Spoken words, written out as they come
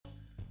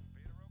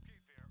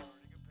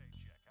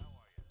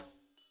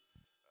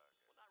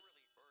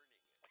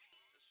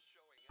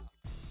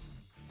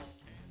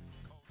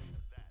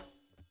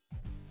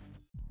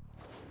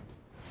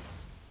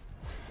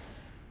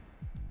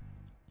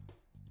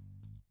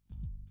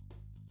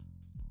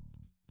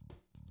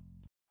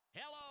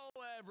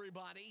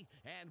everybody,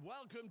 and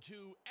welcome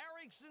to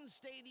Erickson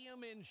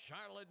Stadium in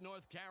Charlotte,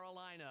 North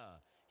Carolina,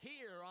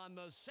 here on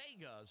the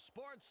Sega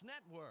Sports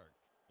Network.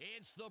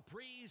 It's the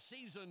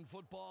preseason,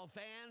 football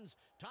fans.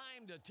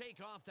 Time to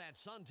take off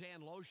that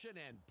suntan lotion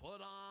and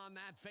put on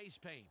that face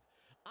paint.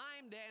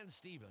 I'm Dan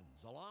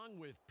Stevens, along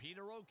with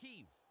Peter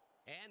O'Keefe.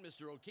 And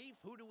Mr. O'Keefe,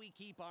 who do we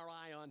keep our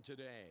eye on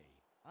today?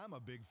 I'm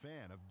a big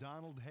fan of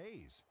Donald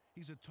Hayes.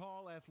 He's a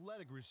tall,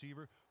 athletic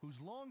receiver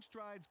whose long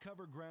strides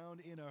cover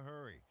ground in a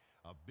hurry.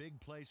 A big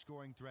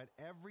play-scoring threat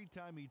every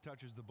time he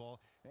touches the ball,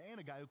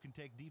 and a guy who can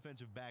take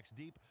defensive backs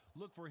deep.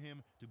 Look for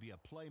him to be a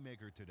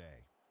playmaker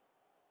today.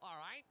 All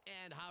right,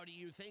 and how do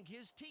you think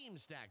his team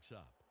stacks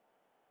up?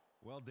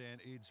 Well, Dan,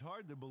 it's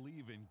hard to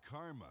believe in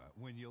karma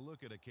when you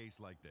look at a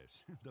case like this.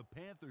 The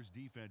Panthers'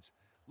 defense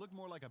looked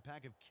more like a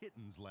pack of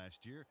kittens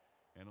last year,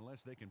 and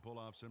unless they can pull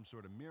off some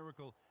sort of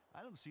miracle,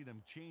 I don't see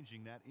them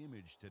changing that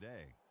image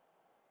today.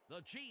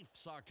 The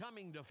Chiefs are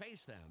coming to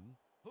face them.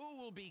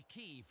 Who will be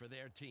key for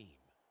their team?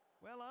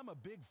 Well, I'm a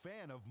big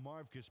fan of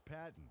Marvcus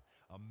Patton,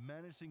 a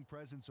menacing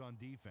presence on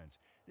defense.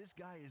 This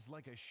guy is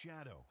like a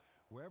shadow.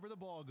 Wherever the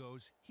ball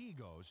goes, he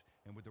goes,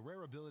 and with the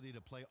rare ability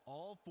to play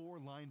all four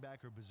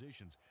linebacker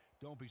positions,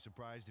 don't be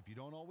surprised if you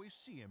don't always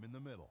see him in the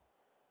middle.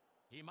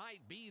 He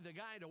might be the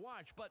guy to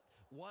watch, but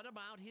what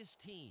about his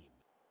team?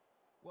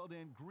 Well,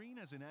 Dan, Green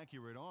has an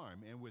accurate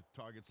arm, and with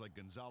targets like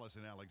Gonzalez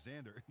and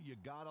Alexander, you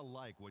gotta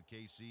like what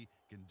KC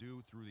can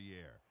do through the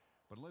air.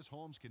 But unless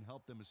Holmes can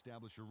help them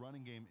establish a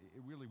running game,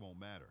 it really won't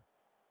matter.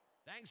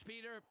 Thanks,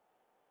 Peter.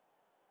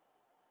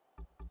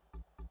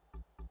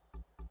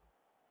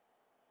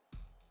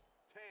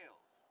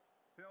 Tails.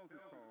 Tails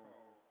is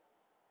called.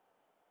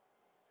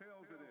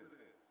 Tails it is.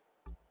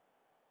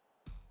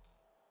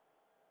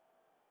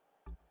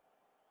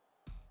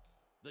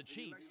 The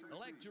Chiefs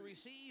elect to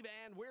receive,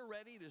 and we're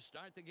ready to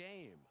start the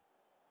game.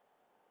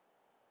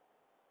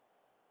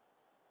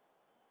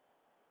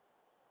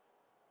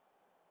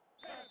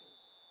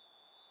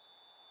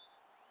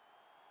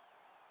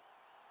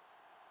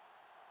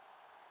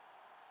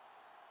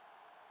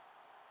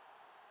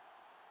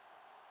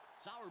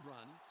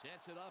 Sauerbrunn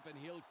sets it up, and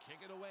he'll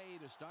kick it away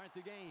to start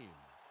the game.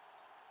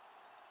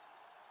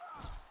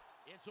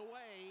 It's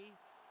away.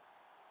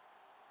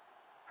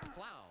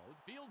 Cloud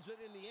fields it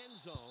in the end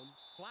zone.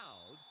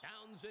 Cloud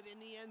downs it in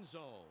the end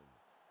zone.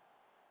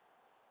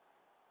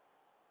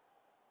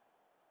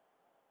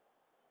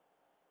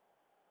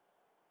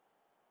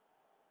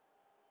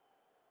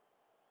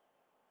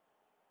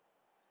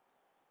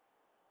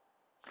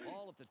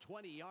 Ball at the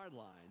 20-yard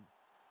line.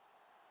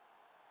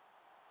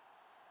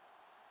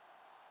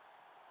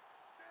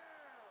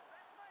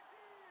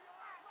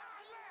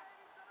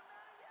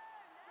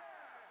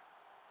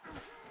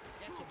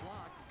 Gets a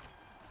block.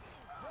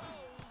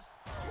 Throws.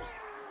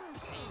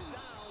 He's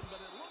down, but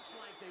it looks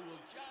like they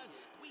will just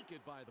squeak it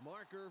by the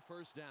marker.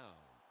 First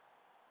down.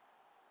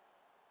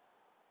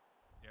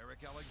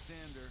 Eric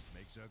Alexander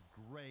makes a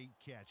great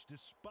catch,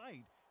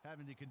 despite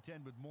having to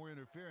contend with more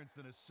interference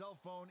than a cell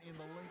phone in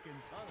the Lincoln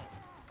Tunnel.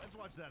 Let's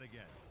watch that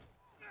again.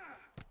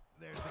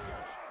 There's the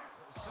catch.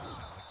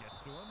 Somehow it gets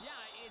to him.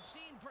 Yeah, it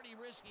seemed pretty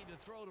risky to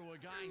throw to a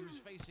guy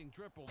who's facing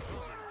triple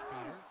coverage,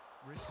 Peter.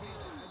 Risky?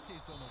 I'd say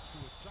it's almost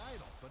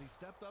suicidal, but he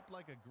stepped up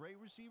like a great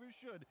receiver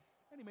should,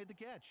 and he made the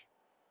catch.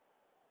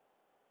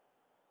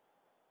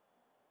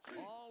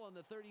 All on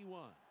the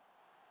 31.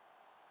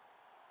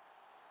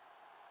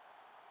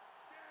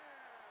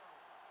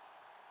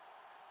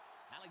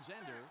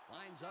 Alexander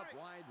lines up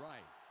wide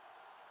right.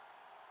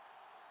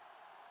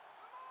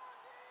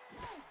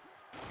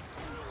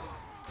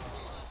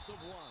 Loss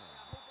of one.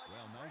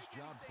 Well, nice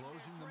job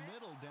closing the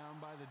middle down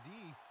by the D.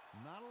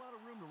 Not a lot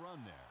of room to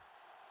run there.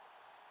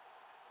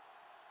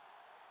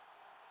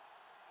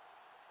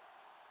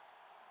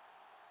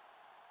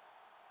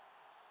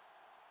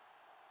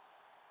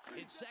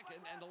 It's 2nd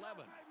and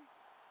 11.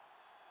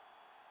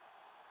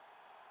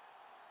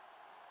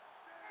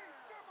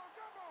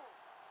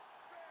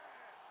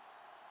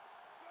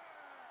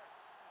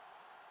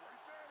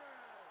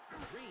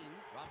 Green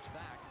drops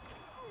back.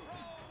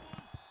 Throws.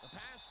 The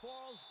pass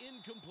falls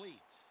incomplete.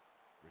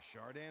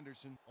 Rashard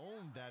Anderson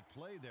owned that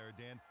play there,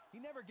 Dan. He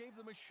never gave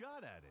them a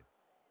shot at it.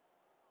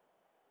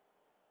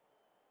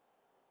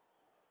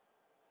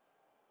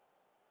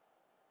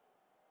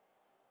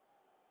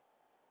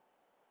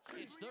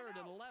 It's 3rd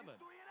and 11.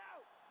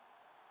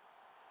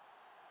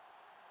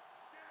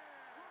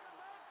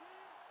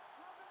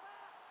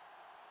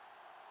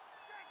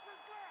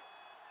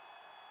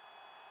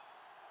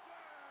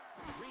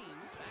 Green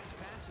back to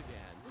pass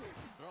again.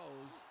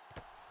 Throws.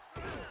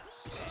 And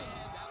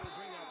that will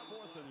bring up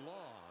 4th and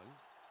long.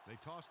 They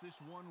tossed this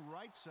one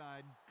right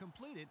side,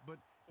 complete it, but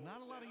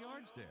not a lot of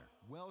yards there.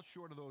 Well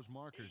short of those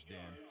markers,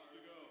 Dan.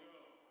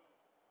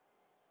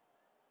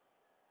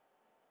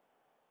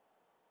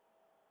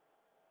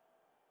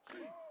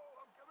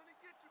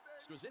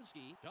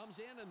 Skoczynski comes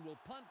in and will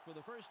punt for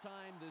the first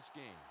time this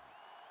game.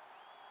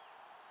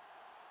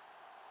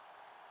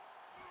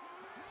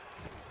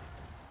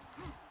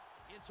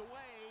 It's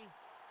away.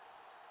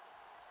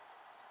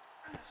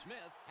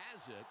 Smith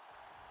has it.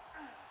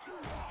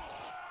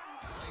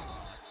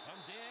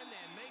 Comes in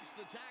and makes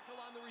the tackle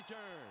on the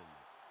return.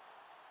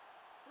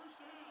 First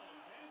down,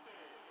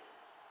 Panthers.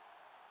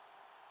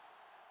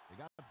 They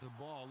got the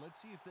ball. Let's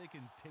see if they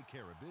can take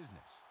care of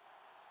business.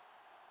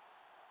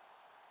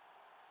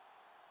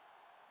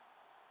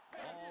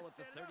 Ball at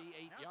the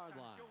 38-yard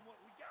line. Show 'em what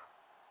we got.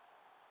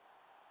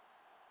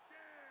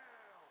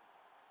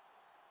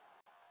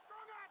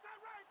 Strong out,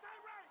 tight right.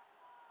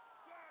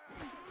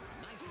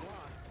 Nice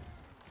block.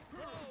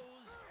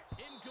 Throws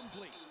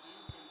incomplete.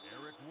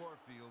 Eric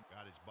Warfield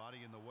got his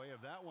body in the way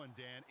of that one,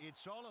 Dan.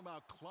 It's all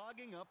about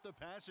clogging up the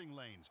passing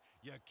lanes.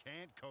 You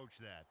can't coach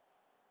that.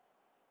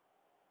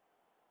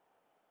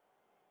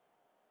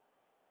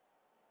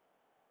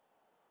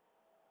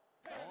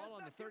 Ball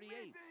on the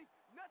 38.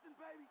 Nothing,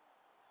 baby.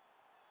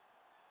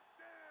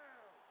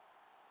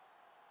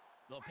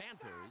 The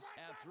Panthers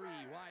have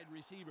 3 wide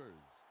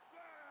receivers.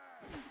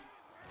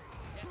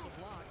 Gets a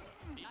block.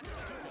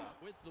 Tuka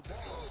with the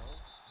ball.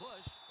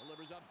 Bush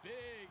delivers a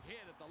big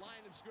hit at the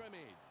line of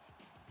scrimmage.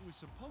 He was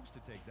supposed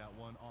to take that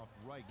one off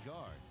right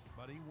guard,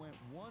 but he went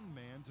one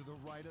man to the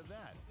right of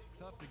that.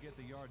 Tough to get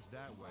the yards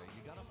that way.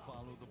 You got to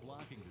follow the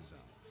blocking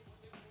design.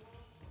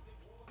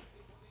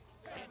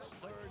 It's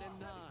 3rd and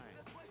 9.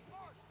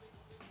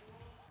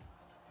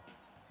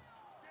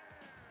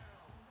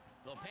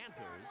 The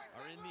Panthers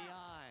are in the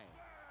eye.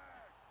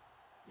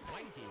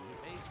 Wanky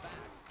fades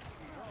back.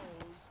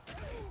 Throws.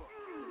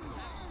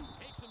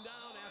 Takes him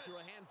down after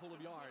a handful of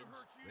yards.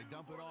 They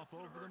dump it off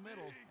over the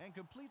middle and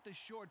complete the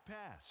short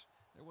pass.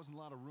 There wasn't a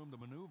lot of room to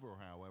maneuver,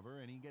 however,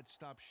 and he gets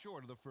stopped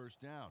short of the first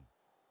down.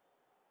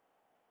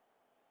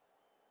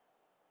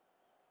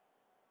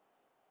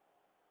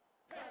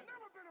 I've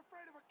never been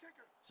afraid of a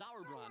kicker.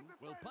 Sauerbrunn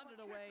will punt it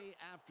away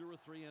after a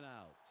 3 and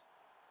out.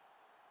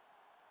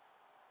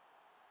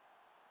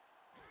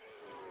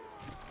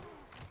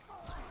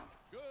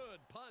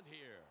 Good punt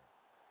here.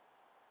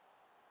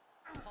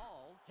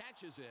 Hall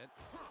catches it.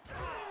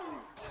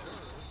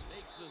 Bird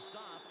makes the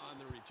stop on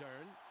the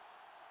return.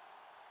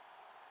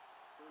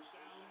 First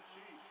down,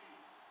 Chiefs.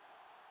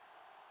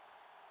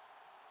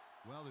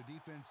 Well, the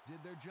defense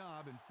did their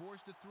job and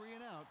forced a 3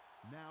 and out.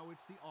 Now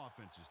it's the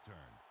offense's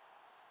turn.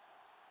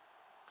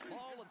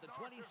 Ball at the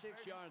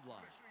 26-yard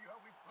line. Show you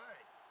how we play.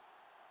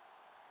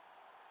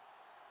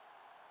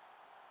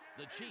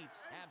 The Chiefs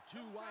have 2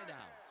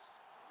 wideouts.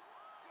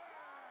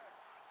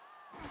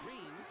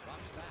 Green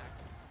drops back.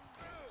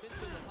 Sits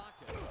in the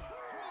pocket.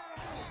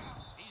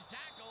 Throws. He's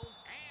tackled,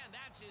 and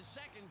that's his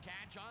second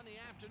catch on the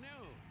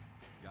afternoon.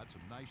 Got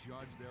some nice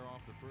yards there off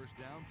the first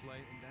down play,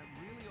 and that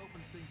really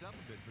opens things up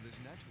a bit for this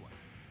next one.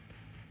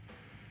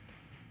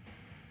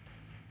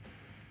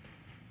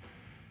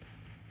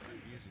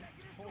 He is in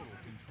total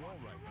control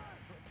right now,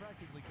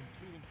 practically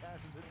completing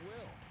passes at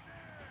will.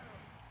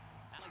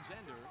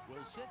 Alexander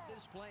will sit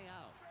this play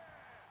out.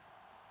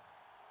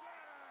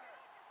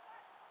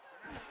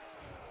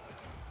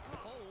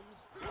 Holmes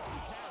with the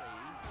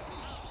carry.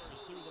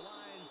 Powers through the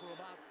line for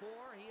about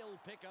 4.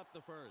 He'll pick up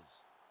the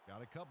first.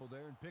 Got a couple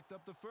there and picked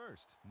up the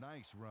first.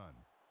 Nice run.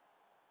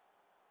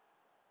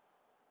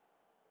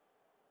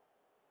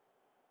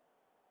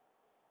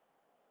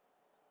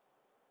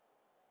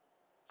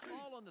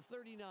 Ball on the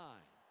 39.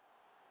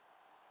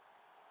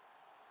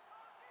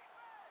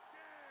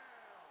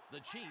 The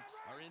Chiefs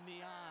are in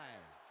the eye.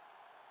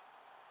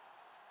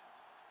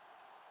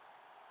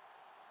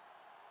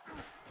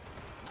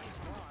 Nice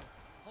block.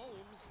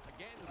 Holmes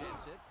again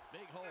gets it.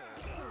 Big hole.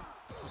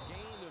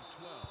 Gain of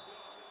 12.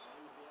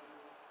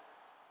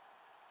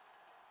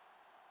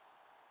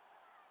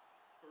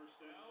 First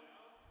down.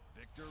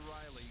 Victor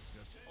Riley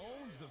just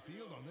owns the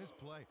field on this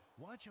play.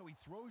 Watch how he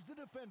throws the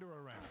defender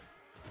around.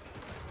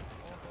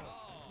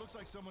 Looks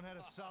like someone had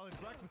a solid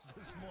breakfast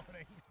this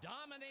morning.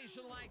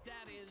 Domination like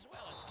that is,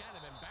 well, it's kind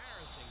of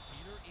embarrassing,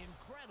 Peter.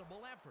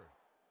 Incredible effort.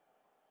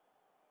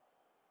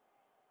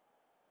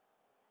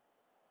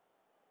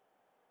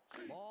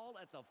 Ball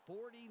at the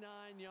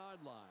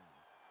 49-yard line.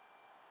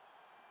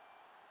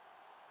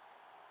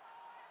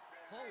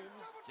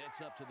 Holmes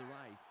sets up to the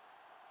right.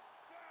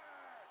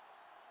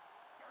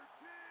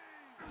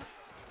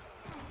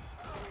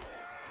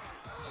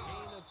 A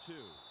gain of 2.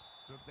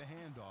 Took the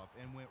handoff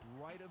and went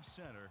right of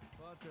center,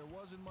 but there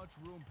wasn't much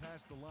room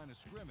past the line of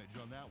scrimmage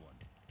on that one.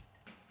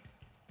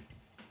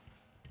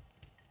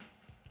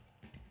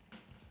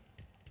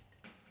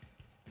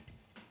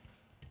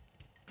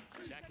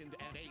 Second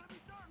and 8.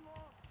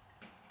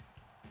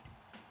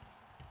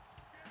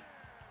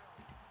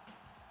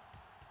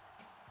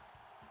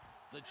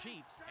 The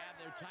Chiefs have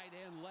their tight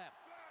end left.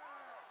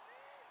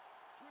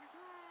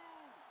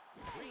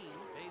 Green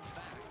fades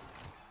back.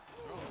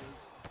 Throws.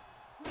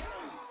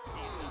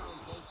 He's down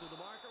close to the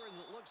marker, and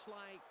it looks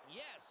like,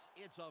 yes,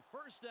 it's a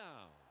first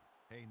down.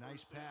 Hey,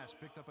 nice pass.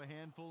 Picked up a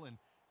handful and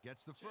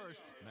gets the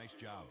first. Nice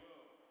job.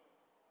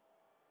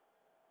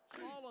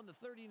 Ball on the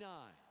 39.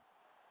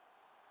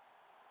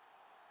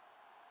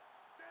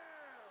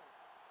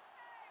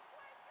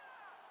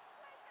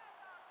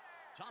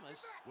 Thomas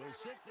will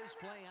sit this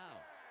play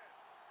out.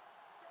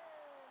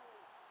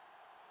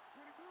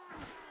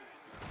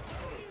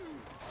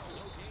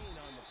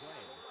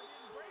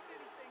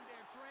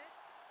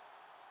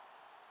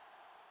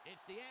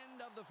 It's the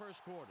end of the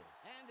first quarter,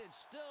 and it's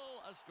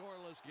still a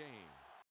scoreless game.